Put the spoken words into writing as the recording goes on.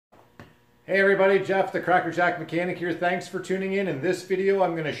Hey everybody, Jeff the Cracker Jack Mechanic here. Thanks for tuning in. In this video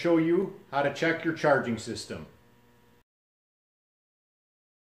I'm going to show you how to check your charging system.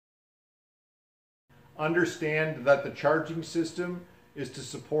 Understand that the charging system is to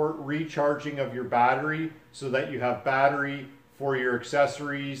support recharging of your battery so that you have battery for your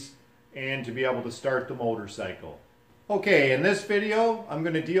accessories and to be able to start the motorcycle. Okay, in this video I'm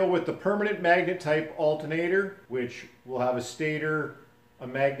going to deal with the permanent magnet type alternator, which will have a stator, a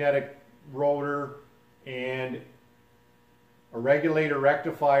magnetic rotor, and a regulator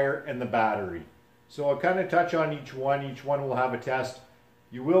rectifier, and the battery. So I'll kind of touch on each one. Each one will have a test.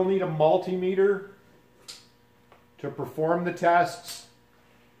 You will need a multimeter to perform the tests,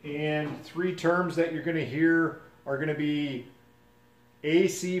 and three terms that you're going to hear are going to be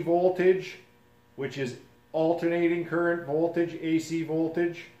AC voltage, which is alternating current voltage, AC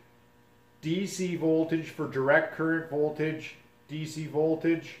voltage, DC voltage for direct current voltage, DC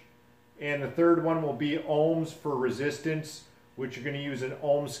voltage, and the third one will be ohms for resistance, which you're going to use an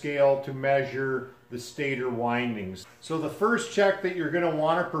ohm scale to measure the stator windings. So the first check that you're going to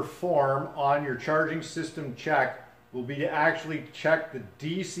want to perform on your charging system check will be to actually check the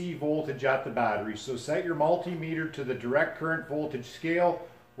DC voltage at the battery. So set your multimeter to the direct current voltage scale.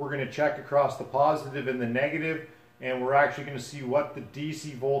 We're going to check across the positive and the negative, and we're actually going to see what the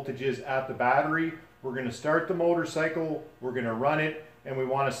DC voltage is at the battery. We're going to start the motorcycle, we're going to run it, and we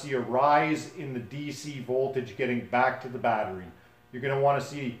want to see a rise in the DC voltage getting back to the battery. You're going to want to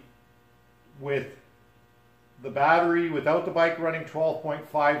see with the battery without the bike running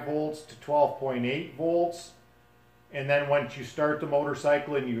 12.5 volts to 12.8 volts. And then once you start the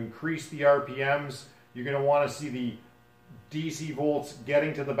motorcycle and you increase the RPMs, you're going to want to see the DC volts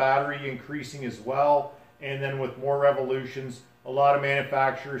getting to the battery increasing as well. And then with more revolutions, a lot of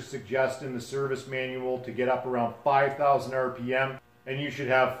manufacturers suggest in the service manual to get up around 5,000 RPM. And you should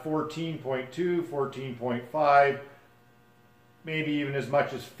have 14.2, 14.5, maybe even as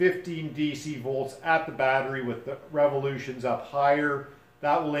much as 15 DC volts at the battery with the revolutions up higher.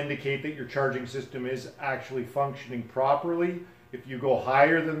 That will indicate that your charging system is actually functioning properly. If you go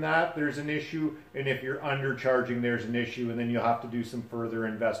higher than that, there's an issue, and if you're undercharging, there's an issue, and then you'll have to do some further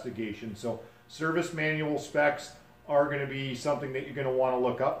investigation. So service manual specs are going to be something that you're going to want to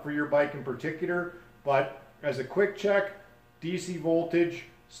look up for your bike in particular, but as a quick check, DC voltage,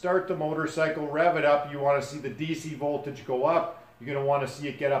 start the motorcycle, rev it up. You want to see the DC voltage go up. You're going to want to see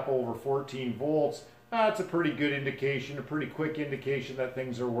it get up over 14 volts. That's a pretty good indication, a pretty quick indication that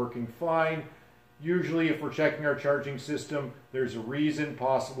things are working fine. Usually if we're checking our charging system, there's a reason.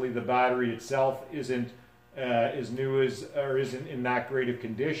 Possibly the battery itself isn't as new as, or isn't in that great of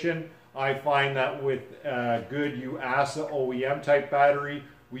condition. I find that with good UASA OEM type battery,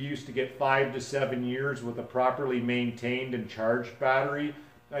 we used to get 5 to 7 years with a properly maintained and charged battery.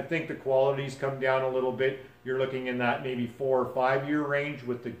 I think the quality's come down a little bit. You're looking in that maybe 4 or 5 year range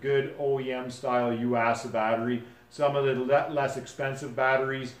with the good OEM style UASA battery. Some of the less expensive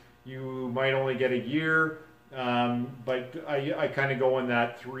batteries, you might only get a year, but I kind of go in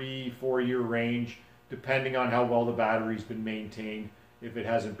that 3-4 year range, depending on how well the battery's been maintained, if it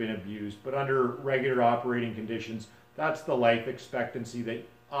hasn't been abused. But under regular operating conditions, that's the life expectancy that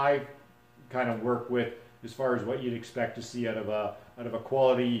I kind of work with as far as what you'd expect to see out of a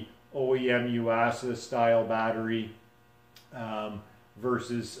quality OEM UASA style battery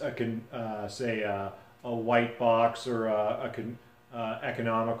versus say a white box or a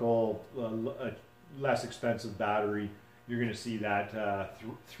economical, less expensive battery. You're going to see that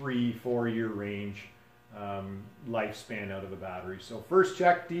 3-4 year range lifespan out of a battery. So first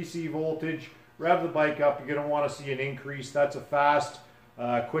check DC voltage, rev the bike up. You're going to want to see an increase. That's a fast,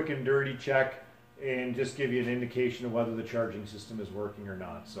 quick and dirty check, and just give you an indication of whether the charging system is working or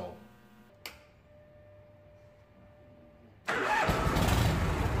not.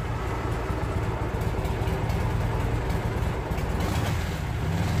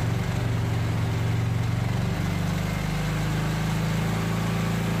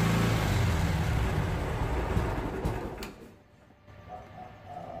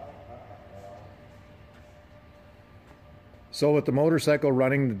 So with the motorcycle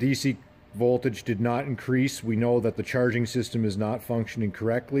running, the DC voltage did not increase. We know that the charging system is not functioning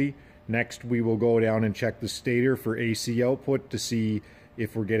correctly. Next, we will go down and check the stator for AC output to see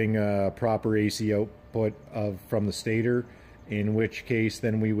if we're getting a proper AC output from the stator, in which case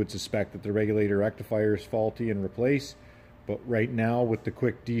then we would suspect that the regulator rectifier is faulty and replace. But right now, with the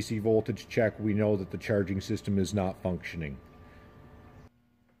quick DC voltage check, we know that the charging system is not functioning.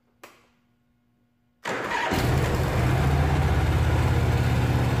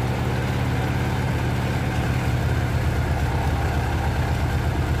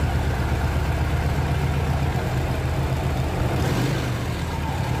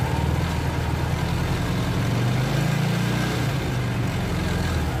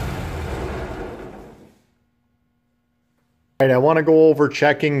 All right, I want to go over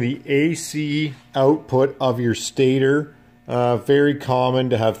checking the AC output of your stator. Very common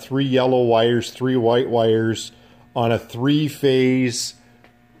to have 3 yellow wires, 3 white wires on a 3-phase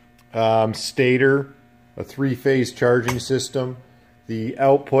stator, a 3-phase charging system. The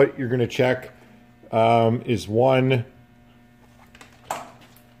output you're going to check is 1.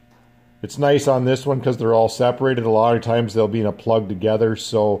 It's nice on this one because they're all separated. A lot of times they'll be in a plug together.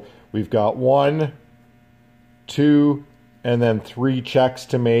 So we've got 1, 2, and then 3 checks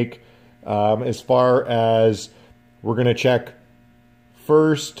to make. As far as we're going to check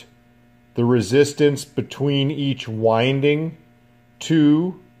first the resistance between each winding,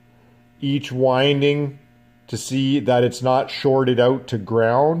 2, each winding to see that it's not shorted out to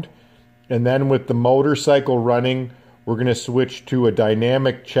ground. And then with the motorcycle running, we're going to switch to a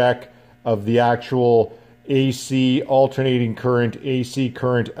dynamic check of the actual AC alternating current, AC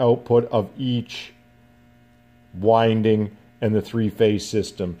current output of each winding and the 3-phase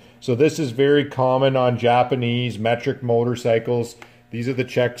system. So this is very common on Japanese metric motorcycles. These are the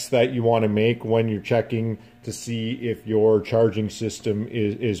checks that you want to make when you're checking to see if your charging system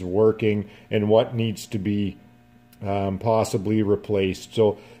is working and what needs to be possibly replaced.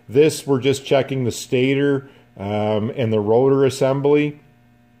 So this, we're just checking the stator and the rotor assembly.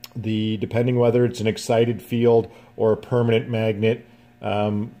 Depending whether it's an excited field or a permanent magnet,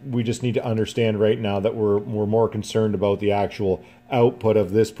 we just need to understand right now that we're more concerned about the actual output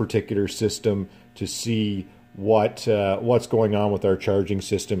of this particular system to see what's going on with our charging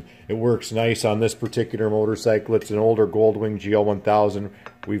system. It works nice on this particular motorcycle. It's an older Goldwing GL1000.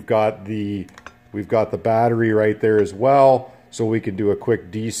 We've got the battery right there as well, so we can do a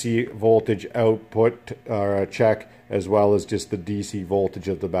quick DC voltage output check as well as just the DC voltage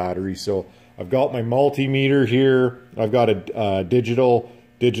of the battery. So I've got my multimeter here. I've got a digital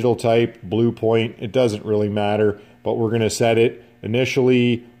type, blue point. It doesn't really matter, but we're going to set it.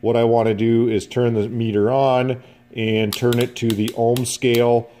 Initially, what I want to do is turn the meter on and turn it to the ohm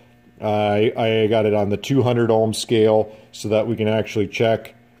scale. I got it on the 200 ohm scale so that we can actually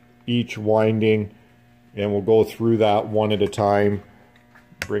check each winding, and we'll go through that one at a time.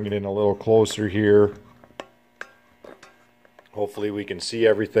 Bring it in a little closer here. Hopefully we can see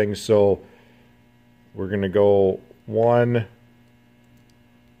everything. So we're going to go 1,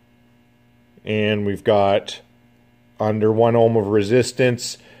 and we've got under 1 ohm of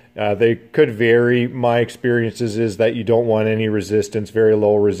resistance. They could vary. My experiences is that you don't want any resistance, very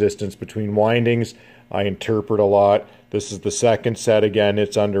low resistance between windings. I interpret a lot. This is the second set. Again,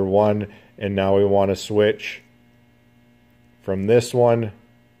 it's under 1, and now we want to switch from this one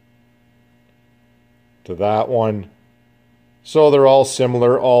to that one. So they're all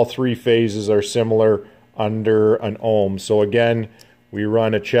similar. All 3 phases are similar under an ohm. So again, we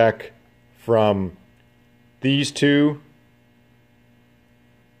run a check from these 2,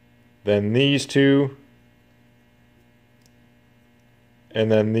 then these 2,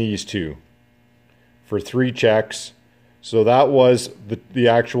 and then these 2 for 3 checks. So that was the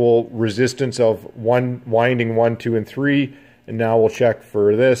actual resistance of winding 1, 2, and 3. And now we'll check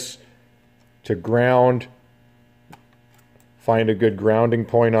for this to ground. Find a good grounding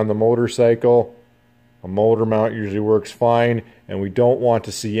point on the motorcycle. A motor mount usually works fine, and we don't want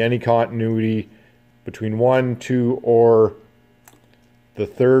to see any continuity between 1, 2, or the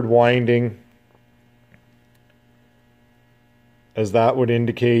 3rd winding, as that would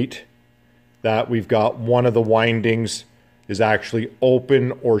indicate that we've got one of the windings is actually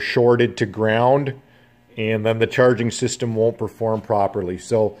open or shorted to ground, and then the charging system won't perform properly.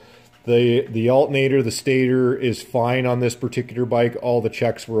 So the alternator, the stator is fine on this particular bike. All the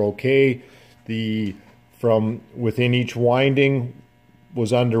checks were okay. From within each winding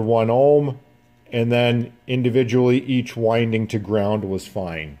was under 1 ohm, and then individually each winding to ground was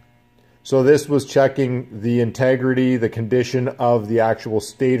fine. So this was checking the integrity, the condition of the actual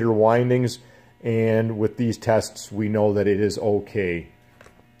stator windings, and with these tests we know that it is okay.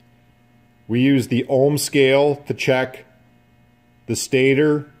 We use the ohm scale to check the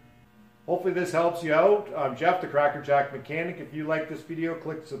stator. Hopefully this helps you out. I'm Jeff, the Cracker Jack Mechanic. If you like this video,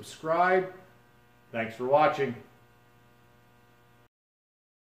 click subscribe. Thanks for watching.